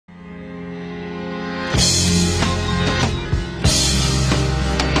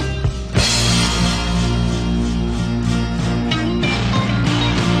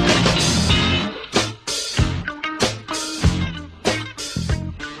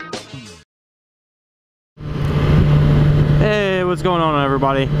what's going on,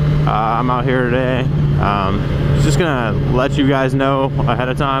 everybody? I'm out here today. Just gonna let you guys know ahead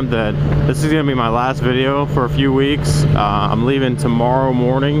of time that this is gonna be my last video for a few weeks. I'm leaving tomorrow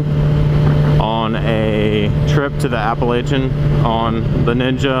morning on a trip to the Appalachian on the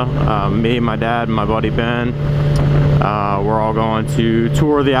Ninja. Me, my dad, and my buddy Ben. We're all going to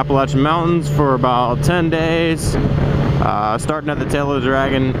tour the Appalachian Mountains for about 10 days. Starting at the Tail of the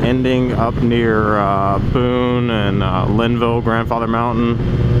Dragon, ending up near Boone and Linville, Grandfather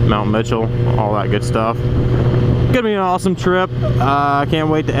Mountain, Mount Mitchell, all that good stuff. Gonna be an awesome trip. I can't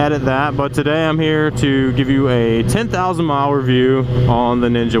wait to edit that, but today I'm here to give you a 10,000 mile review on the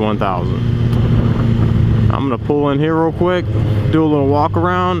Ninja 1000. I'm gonna pull in here real quick, do a little walk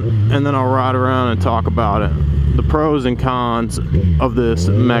around, and then I'll ride around and talk about it. The pros and cons of this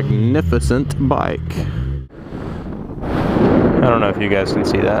magnificent bike. I don't know if you guys can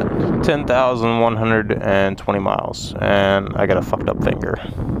see that. 10,120 miles, and I got a fucked up finger.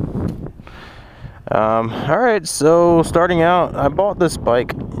 Alright, so starting out, I bought this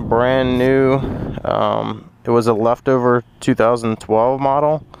bike brand new. It was a leftover 2012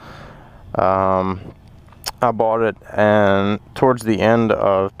 model. I bought it and towards the end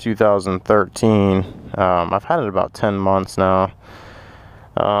of 2013. I've had it about 10 months now.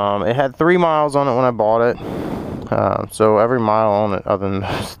 It had 3 miles on it when I bought it. So every mile on it other than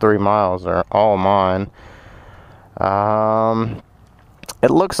those 3 miles are all mine. It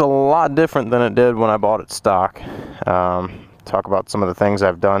looks a lot different than it did when I bought it stock. Talk about some of the things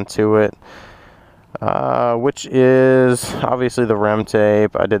I've done to it, which is obviously the rim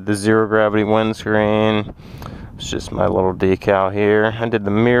tape. I did the zero gravity windscreen. It's just my little decal here. I did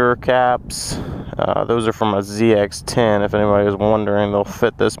the mirror caps. Those are from a ZX10. If anybody was wondering, they'll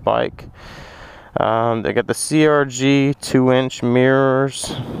fit this bike. They got the CRG 2-inch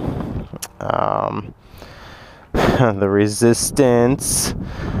mirrors. The resistance,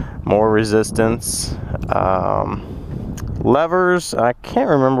 more resistance. Levers, I can't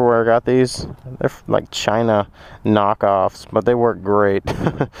remember where I got these. They're like China knockoffs, but they work great.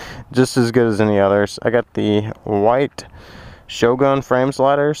 Just as good as any others. I got the white Shogun frame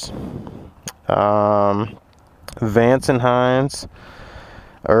sliders. Vance and Hines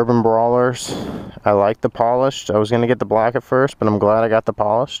Urban Brawlers. I like the polished. I was going to get the black at first, but I'm glad I got the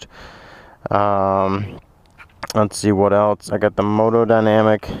polished. Let's see what else. I got the Moto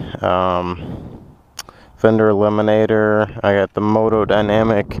Dynamic fender eliminator. I got the Moto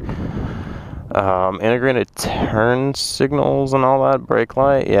Dynamic integrated turn signals and all that. Brake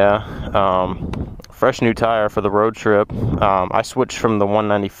light, yeah. Fresh new tire for the road trip. I switched from the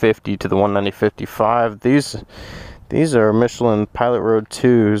 190/50 to the 190/55. These are Michelin Pilot Road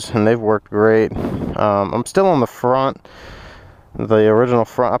 2s, and they've worked great. I'm still on the front, the original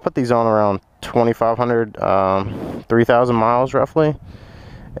front. I put these on around 2,500, 3,000 miles roughly,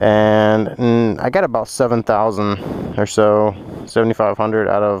 and I got about 7,000 or so, 7,500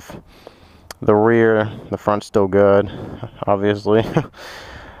 out of the rear. The front's still good, obviously.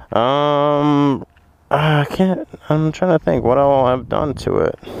 I'm trying to think what all I've done to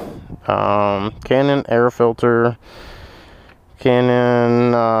it. Canon air filter,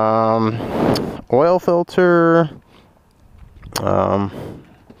 Canon oil filter,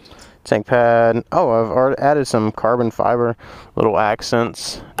 tank pad. Oh, I've already added some carbon fiber little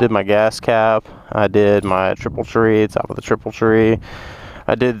accents. Did my gas cap. I did my triple tree, top of the triple tree.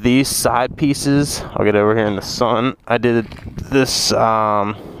 I did these side pieces. I'll get over here in the sun. I did this,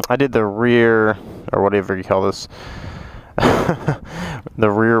 I did the rear, or whatever you call this, the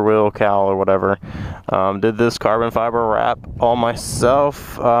rear wheel cowl or whatever. Did this carbon fiber wrap all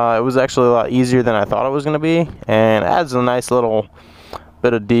myself. It was actually a lot easier than I thought it was going to be, and adds a nice little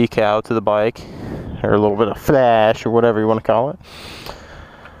bit of decal to the bike, or a little bit of flash, or whatever you want to call it.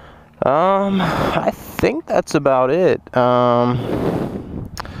 I think that's about it. I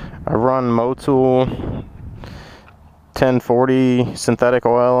run Motul 1040 synthetic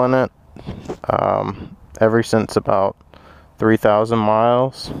oil in it, ever since about 3,000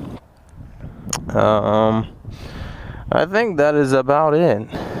 miles. I think that is about it.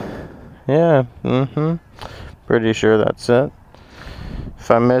 Yeah, pretty sure that's it. If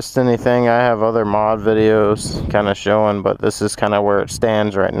I missed anything, I have other mod videos kind of showing, but this is kind of where it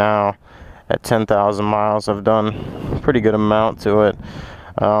stands right now. At 10,000 miles, I've done a pretty good amount to it.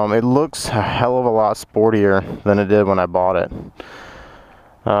 It looks a hell of a lot sportier than it did when I bought it.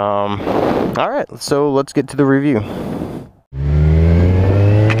 Alright, so let's get to the review.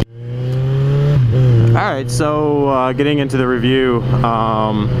 Alright, so getting into the review,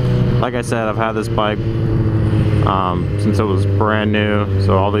 like I said, I've had this bike since it was brand new.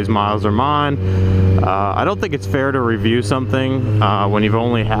 So all these miles are mine. I don't think it's fair to review something when you've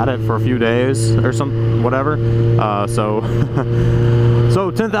only had it for a few days or some whatever. So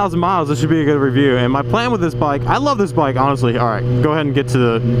 10,000 miles, this should be a good review. And my plan with this bike, I love this bike, honestly. All right, go ahead and get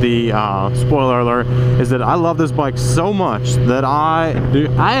to the spoiler alert, is that I love this bike so much that I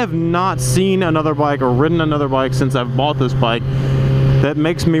have not seen another bike or ridden another bike since I've bought this bike that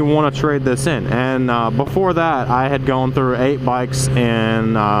makes me want to trade this in. And before that, I had gone through 8 bikes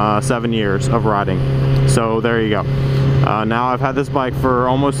in 7 years of riding. So there you go. Now I've had this bike for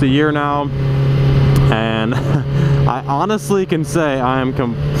almost a year now, and I honestly can say I am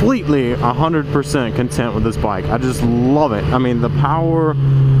completely 100% content with this bike. I just love it. I mean, the power,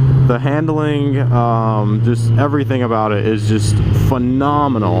 the handling, just everything about it is just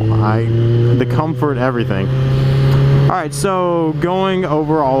phenomenal. The comfort, everything. Alright, so going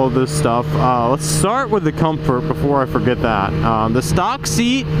over all of this stuff, let's start with the comfort before I forget that. The stock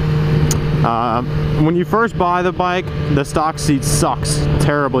seat, when you first buy the bike, the stock seat sucks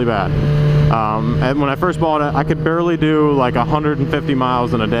terribly bad. And when I first bought it, I could barely do like 150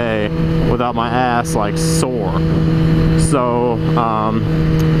 miles in a day without my ass like sore. So,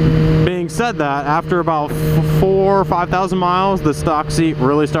 being said that, after about 4,000 or 5,000 miles, the stock seat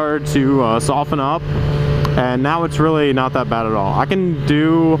really started to soften up. And now it's really not that bad at all. I can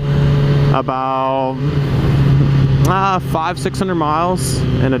do about 500-600 miles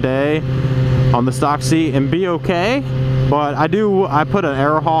in a day on the stock seat and be okay. But I put an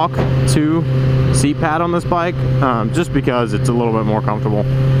Aerohawk 2 seat pad on this bike just because it's a little bit more comfortable.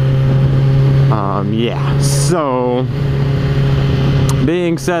 Yeah, so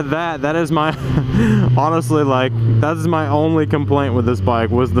being said that is my honestly, like, that is my only complaint with this bike,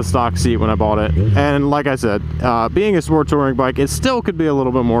 was the stock seat when I bought it. And like I said, being a sport touring bike, it still could be a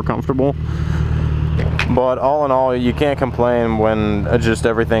little bit more comfortable, but all in all, you can't complain when just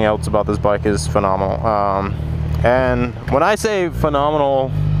everything else about this bike is phenomenal. And when I say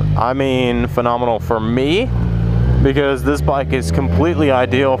phenomenal, I mean phenomenal for me, because this bike is completely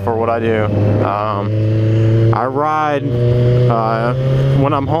ideal for what I do. I ride,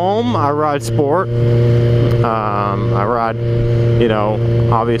 when I'm home, I ride sport. I ride, you know,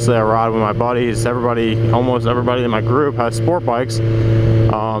 obviously I ride with my buddies. Almost everybody in my group has sport bikes.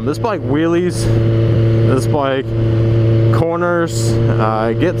 This bike wheelies, this bike corners,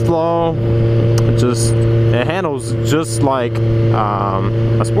 it gets low, it handles just like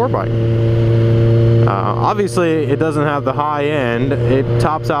a sport bike. Obviously, it doesn't have the high end. It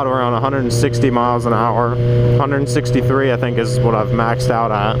tops out around 160 miles an hour. 163, I think, is what I've maxed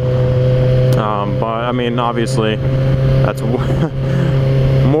out at. But I mean, obviously, that's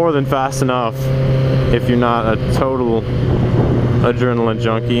more than fast enough if you're not a total adrenaline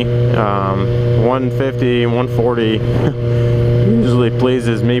junkie. 150, 140 usually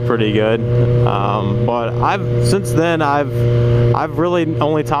pleases me pretty good. But since then I've really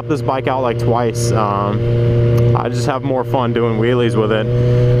only topped this bike out like twice. I just have more fun doing wheelies with it,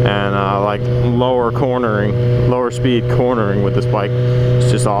 and like lower speed cornering with this bike.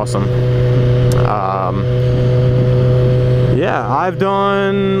 It's just awesome. Yeah, I've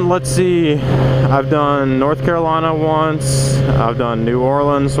done, let's see, I've done North Carolina once, I've done New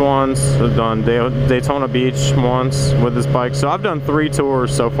Orleans once, I've done Daytona Beach once with this bike. So I've done 3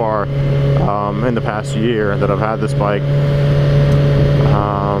 tours so far in the past year that I've had this bike.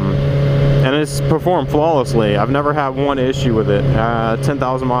 And it's performed flawlessly. I've never had one issue with it.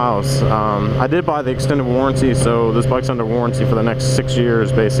 10,000 miles. I did buy the extended warranty, so this bike's under warranty for the next 6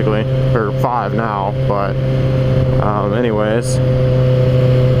 years, basically, or 5 now. But anyways,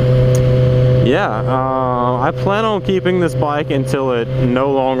 yeah, I plan on keeping this bike until it no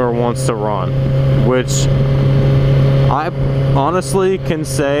longer wants to run, which I honestly can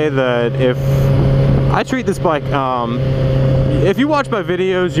say that if I treat this bike, if you watch my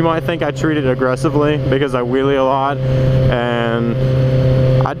videos, you might think I treat it aggressively because I wheelie a lot, and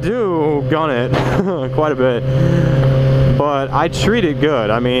I do gun it quite a bit, but I treat it good.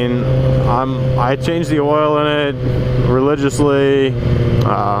 I mean, I change the oil in it religiously.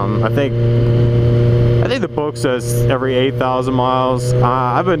 I think the book says every 8,000 miles.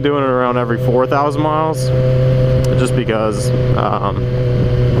 I've been doing it around every 4,000 miles, just because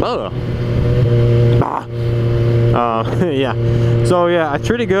Yeah, so yeah, I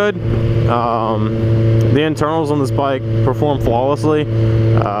treat it good. The internals on this bike perform flawlessly.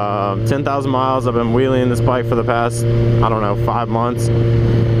 10,000 miles I've been wheeling this bike for the past, I don't know, 5 months,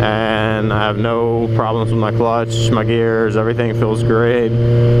 and I have no problems with my clutch, my gears, everything feels great.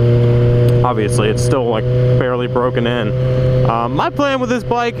 Obviously it's still like barely broken in. My plan with this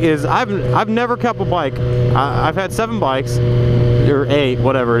bike is I've never kept a bike. I've had 7 bikes, or 8,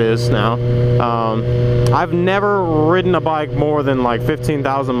 whatever it is now. I've never ridden a bike more than like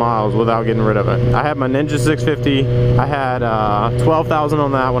 15,000 miles without getting rid of it. I had my Ninja 650. I had 12,000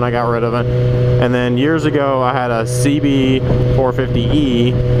 on that when I got rid of it, and then years ago I had a CB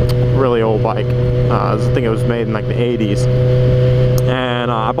 450E, really old bike. I think it was made in like the 80s. And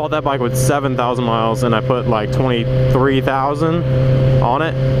I bought that bike with 7,000 miles, and I put like 23,000 on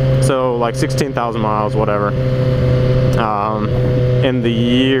it, so like 16,000 miles, whatever, in the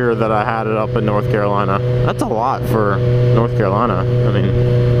year that I had it up in North Carolina. That's a lot for North Carolina. I mean,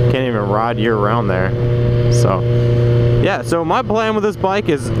 can't even ride year-round there. So yeah, so my plan with this bike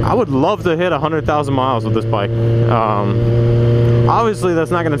is I would love to hit 100,000 miles with this bike. Obviously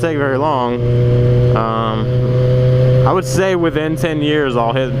that's not going to take very long. I would say within 10 years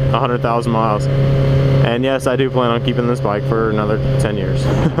I'll hit 100,000 miles. And yes, I do plan on keeping this bike for another 10 years.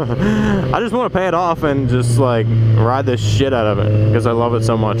 I just want to pay it off and just like ride the shit out of it because I love it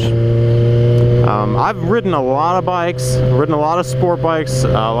so much. I've ridden a lot of bikes, ridden a lot of sport bikes, a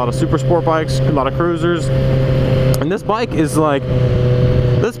lot of super sport bikes, a lot of cruisers. And this bike is like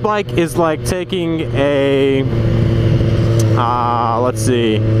taking a, let's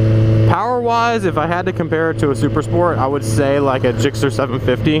see, power-wise, if I had to compare it to a super sport, I would say like a Gixxer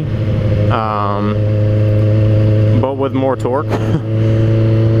 750, but with more torque.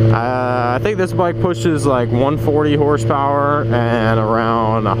 I think this bike pushes like 140 horsepower and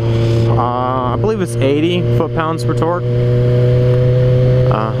around, I believe it's 80 foot-pounds per torque.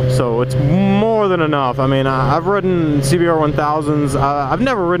 So it's more than enough. I mean, I've ridden CBR 1000s. I've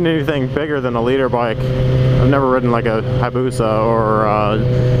never ridden anything bigger than a liter bike. I've never ridden like a Hayabusa or a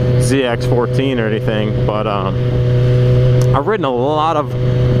ZX14 or anything, but I've ridden an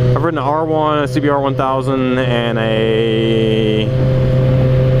R1, a CBR 1000, and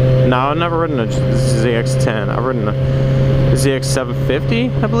no, I've never ridden a ZX10. I've ridden a ZX 750,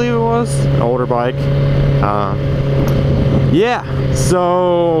 I believe it was, an older bike. Yeah,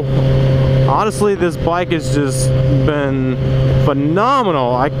 so honestly this bike has just been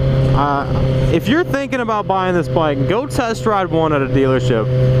phenomenal. If you're thinking about buying this bike, go test ride one at a dealership.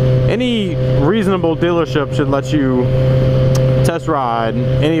 Any reasonable dealership should let you test ride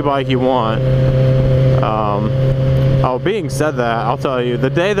any bike you want. Being said that, I'll tell you, the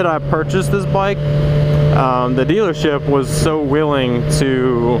day that I purchased this bike, the dealership was so willing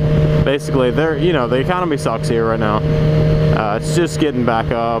to, basically, the economy sucks here right now. It's just getting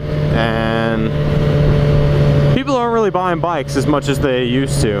back up, and people aren't really buying bikes as much as they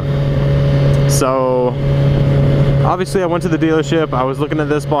used to. So obviously I went to the dealership, I was looking at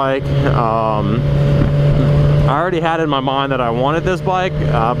this bike. I already had in my mind that I wanted this bike,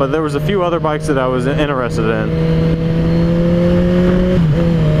 but there was a few other bikes that I was interested in.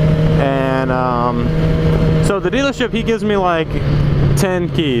 And so the dealership, he gives me like 10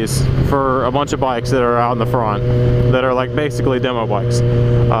 keys for a bunch of bikes that are out in the front that are like basically demo bikes.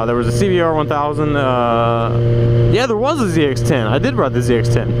 There was a CBR 1000, yeah, there was a ZX10. I did ride the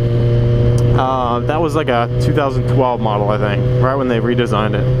ZX10. That was like a 2012 model, I think, right when they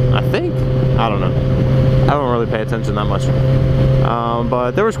redesigned it, I think. I don't know, I don't really pay attention that much.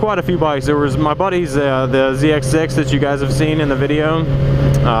 But there was quite a few bikes. There was my buddy's, the ZX6 that you guys have seen in the video,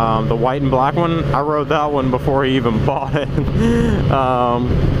 the white and black one. I rode that one before he even bought it. I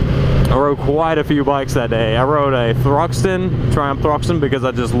rode quite a few bikes that day. I rode a Thruxton, Triumph Thruxton, because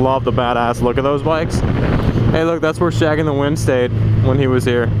I just love the badass look of those bikes. Hey look, that's where Shag in the Wind stayed when he was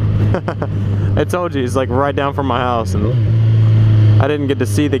here. I told you, he's like right down from my house, and I didn't get to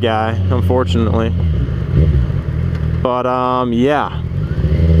see the guy, unfortunately. But yeah,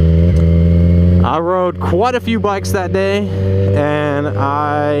 I rode quite a few bikes that day, and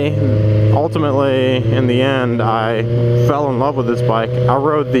I ultimately, in the end, I fell in love with this bike. I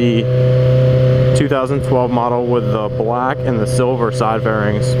rode the 2012 model with the black and the silver side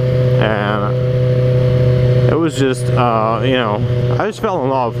fairings, and it was just, you know, I just fell in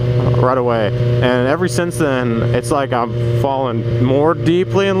love right away. And ever since then, it's like I'm falling more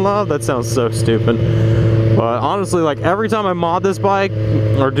deeply in love. That sounds so stupid. But honestly, like every time I mod this bike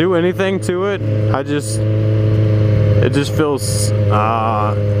or do anything to it, it just feels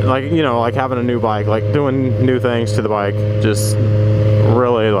like, you know, like having a new bike, like doing new things to the bike just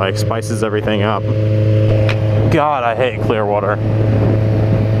really like spices everything up. God, I hate Clearwater.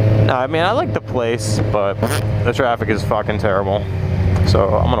 No, I mean, I like the place, but the traffic is fucking terrible. So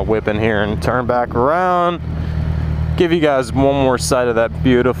I'm gonna whip in here and turn back around, give you guys one more sight of that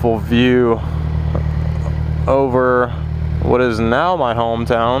beautiful view over what is now my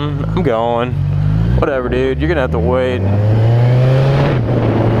hometown. I'm going. Whatever, dude, you're gonna have to wait.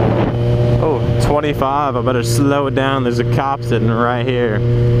 Oh, 25, I better slow it down. There's a cop sitting right here.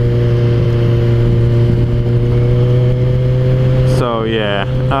 So yeah,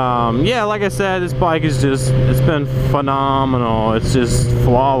 yeah, like I said, this bike is just, it's been phenomenal. It's just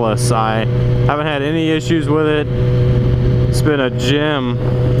flawless. I haven't had any issues with it. It's been a gem.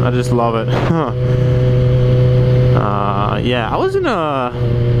 I just love it. Yeah, I was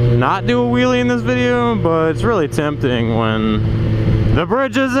gonna not do a wheelie in this video, but it's really tempting when the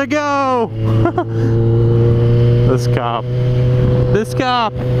bridge is a go. This cop,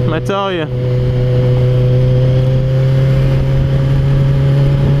 I tell you.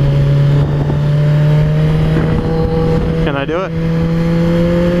 Can I do it?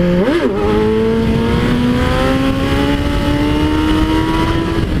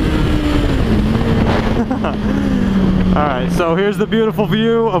 Alright, so here's the beautiful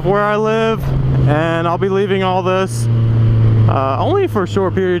view of where I live, and I'll be leaving all this only for a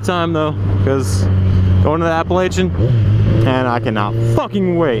short period of time though, because going to the Appalachian, and I cannot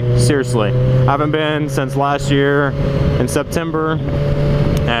fucking wait. Seriously, I haven't been since last year in September,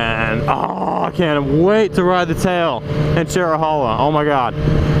 and oh, I can't wait to ride the tail in Cherahalla. Oh my god.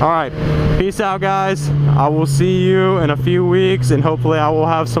 Alright, peace out guys. I will see you in a few weeks, and hopefully I will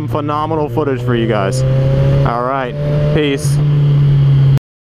have some phenomenal footage for you guys. Alright, peace.